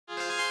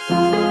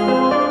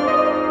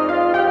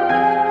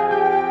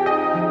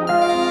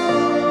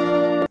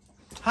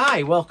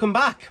Hi, welcome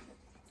back.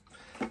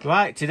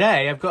 Right,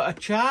 today I've got a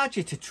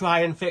charger to try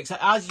and fix.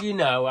 As you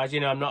know,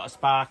 I'm not a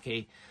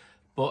Sparky,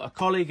 but a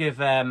colleague of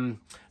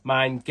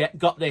mine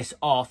got this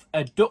off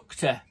a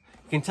ductor.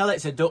 You can tell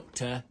it's a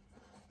ductor,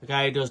 the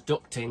guy who does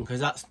ducting, because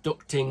that's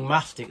ducting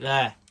mastic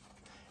there.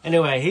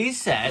 Anyway, he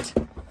said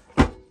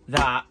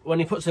that when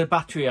he puts a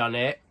battery on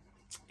it,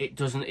 it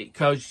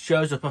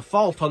shows up a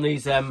fault on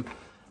these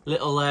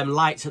little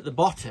lights at the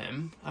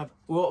bottom.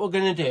 What we're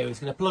going to do is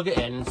going to plug it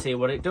in and see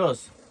what it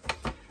does.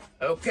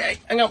 Okay,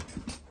 hang on.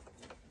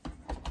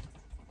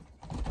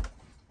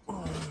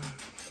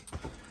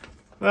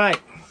 Right,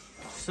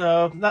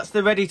 so that's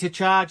the ready to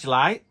charge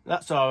light.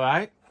 That's all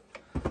right.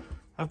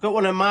 I've got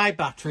one of my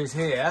batteries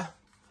here,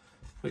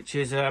 which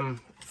is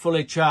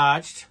fully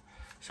charged.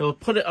 So we'll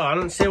put it on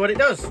and see what it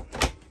does.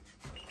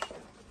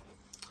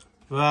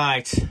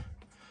 Right,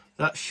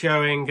 that's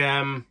showing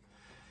a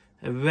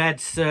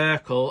red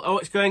circle. Oh,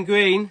 it's going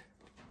green.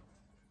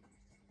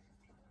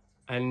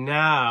 And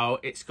now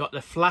it's got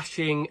the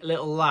flashing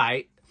little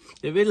light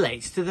that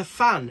relates to the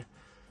fan.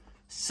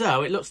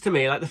 So it looks to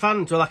me like the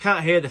fan, well, I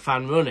can't hear the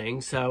fan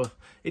running, so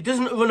it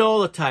doesn't run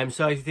all the time,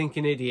 so if you think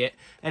an idiot.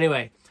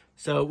 Anyway,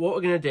 so what we're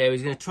going to do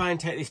is going to try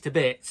and take this to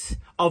bits.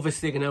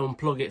 Obviously going to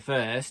unplug it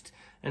first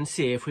and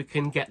see if we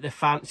can get the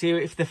fan, see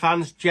if the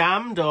fan's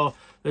jammed or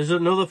there's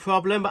another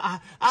problem.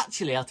 But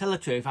actually, I'll tell the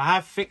truth, I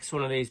have fixed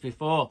one of these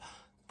before,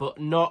 but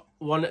not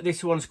one.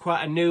 This one's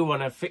quite a new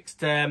one. I've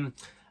fixed,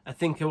 I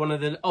think, one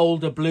of the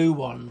older blue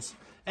ones.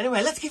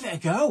 Anyway, let's give it a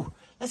go.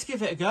 Let's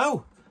give it a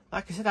go.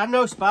 Like I said, I'm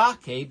no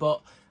Sparky,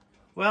 but,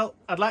 well,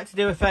 I'd like to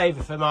do a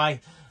favour for my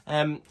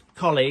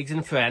colleagues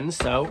and friends,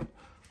 so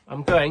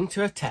I'm going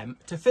to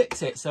attempt to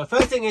fix it. So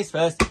first thing is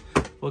first,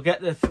 we'll get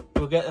the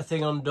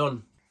thing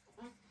undone.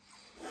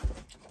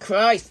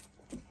 Christ,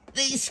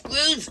 these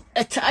screws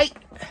are tight.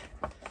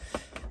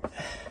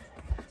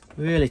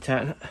 Really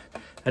tight.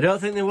 I don't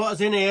think there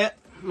was in here,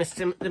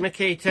 Mr.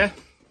 MAKITA.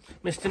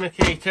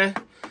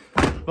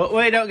 But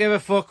we don't give a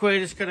fuck, we're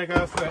just going to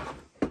go for it.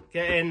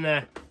 Get in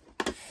there.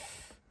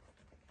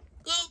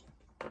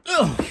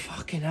 Oh,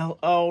 fucking hell.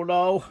 Oh,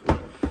 no.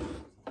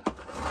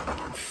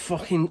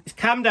 Fucking... It's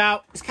cammed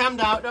out. It's cammed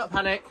out. Don't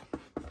panic.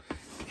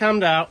 It's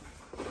cammed out.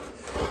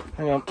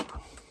 Hang on.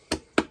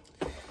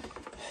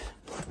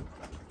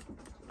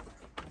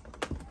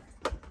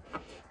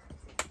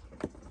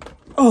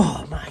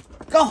 Oh, my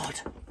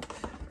God.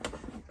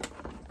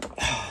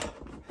 Oh,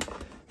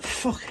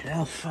 fucking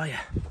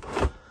hellfire.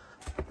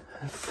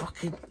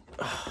 Fucking...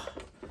 Oh.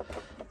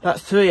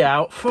 That's 3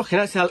 out. Fucking,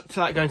 that's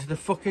like going to the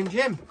fucking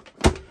gym.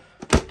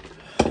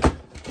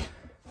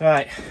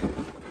 Right.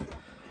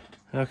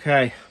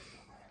 Okay.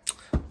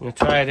 I'm going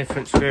to try a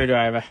different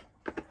screwdriver.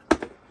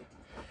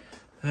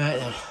 Right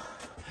then.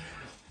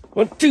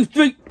 1, 2,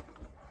 3.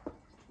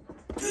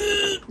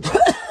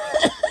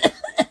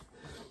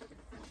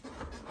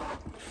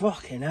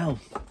 Fucking hell.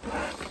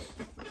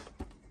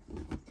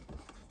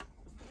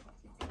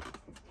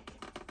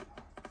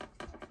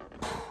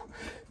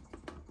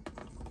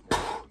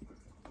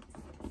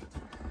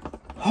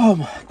 Oh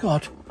my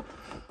God.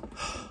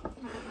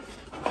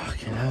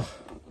 Fucking hell.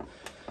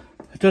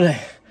 I've done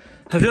it.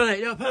 I've done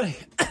it, don't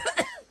panic.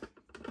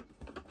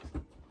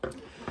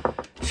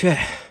 Shit.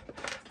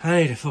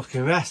 I need a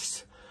fucking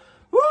rest.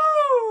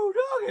 Woo,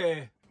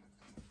 doggy.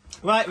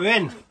 Right, we're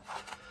in.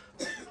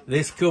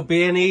 This could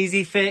be an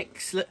easy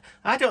fix.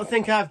 I don't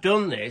think I've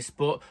done this,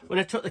 but when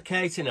I took the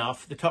casing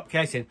off, the top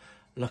casing,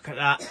 look at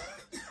that.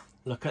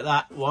 Look at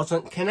that.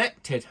 Wasn't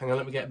connected. Hang on,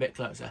 let me get a bit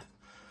closer.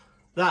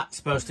 That's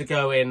supposed to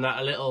go in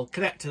that little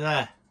connector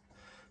there.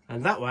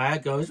 And that wire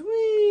goes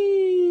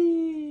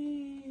whee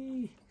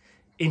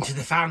into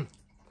the fan.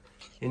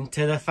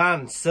 Into the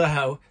fan.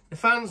 So the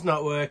fan's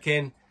not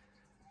working.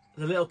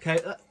 The little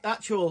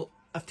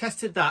I've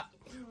tested that.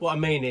 What I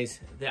mean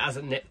is that it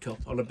hasn't nipped up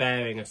on a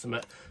bearing or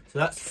something. So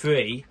that's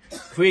free.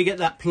 If we get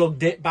that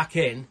plugged it back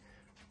in,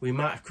 we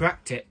might have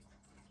cracked it.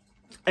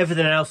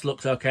 Everything else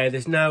looks okay.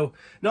 There's no,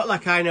 not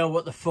like I know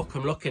what the fuck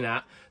I'm looking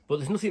at, but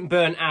there's nothing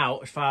burnt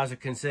out as far as I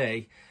can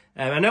see.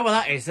 I know what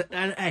that is.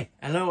 Hey,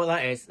 I know what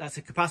that is. That's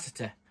a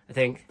capacitor, I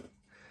think.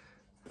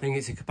 I think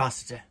it's a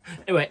capacitor.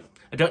 Anyway,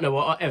 I don't know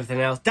what everything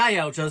else.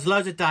 Diodes. There's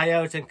loads of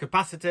diodes and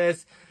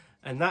capacitors.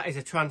 And that is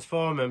a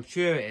transformer. I'm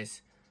sure it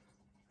is.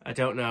 I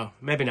don't know.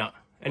 Maybe not.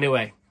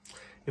 Anyway,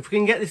 if we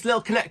can get this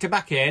little connector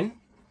back in,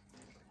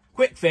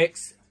 quick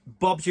fix,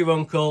 Bob's your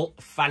uncle,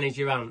 Fanny's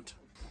your aunt.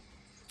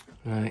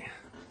 Right.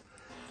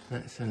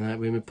 That's alright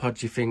with my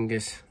podgy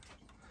fingers.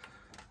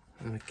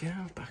 There we go,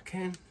 back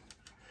in.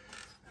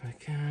 There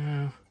we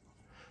go.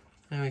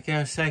 There we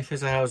go, safe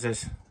as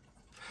houses.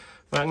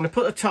 Right, I'm going to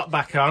put the top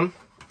back on.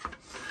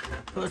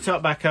 Put the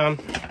top back on.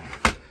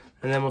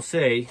 And then we'll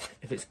see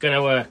if it's going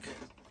to work.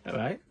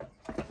 Alright.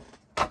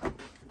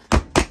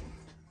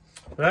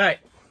 Right.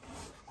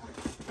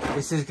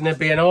 This is going to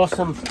be an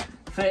awesome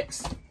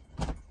fix.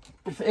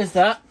 If it is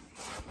that.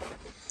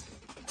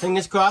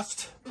 Fingers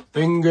crossed.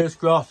 Fingers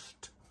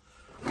crossed.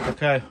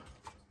 Okay.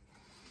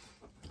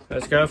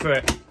 Let's go for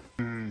it.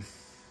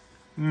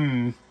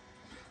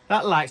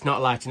 That light's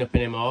not lighting up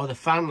anymore, the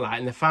fan light,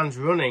 and the fan's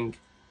running.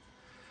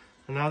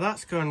 And now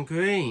that's gone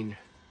green.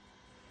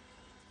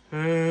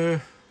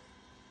 That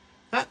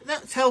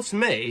tells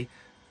me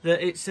that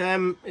it's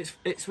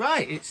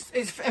right.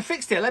 I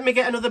fixed it. Let me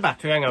get another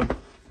battery. Hang on.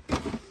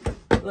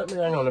 Let me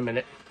hang on a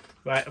minute.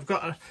 Right, I've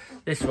got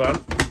this one.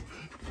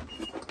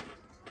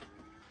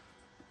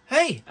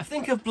 Hey, I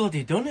think I've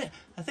bloody done it.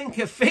 I think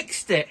I've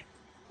fixed it.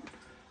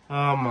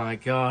 Oh my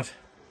God.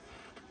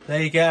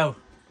 There you go.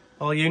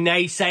 All you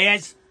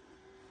naysayers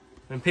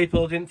and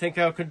people who didn't think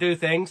I could do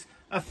things.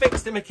 I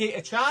fixed the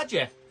MAKITA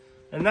charger.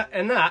 And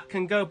that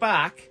can go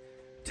back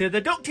to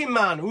the ducting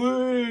man.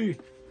 Woo!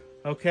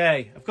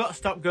 Okay, I've got to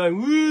stop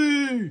going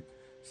woo!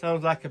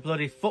 Sounds like a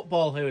bloody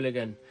football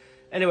hooligan.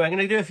 Anyway, I'm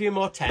going to do a few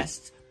more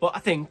tests, but I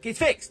think it's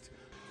fixed.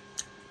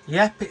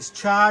 Yep, it's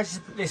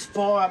charged this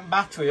 4-amp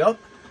battery up,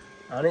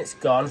 and it's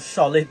gone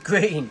solid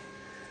green.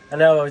 I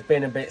know I was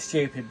being a bit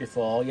stupid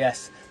before.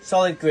 Yes,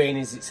 solid green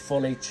is it's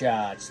fully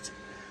charged.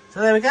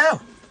 So there we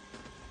go.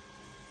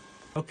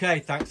 Okay,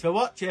 thanks for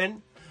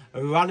watching.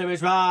 Runner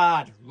is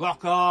rad.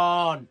 Rock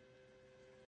on.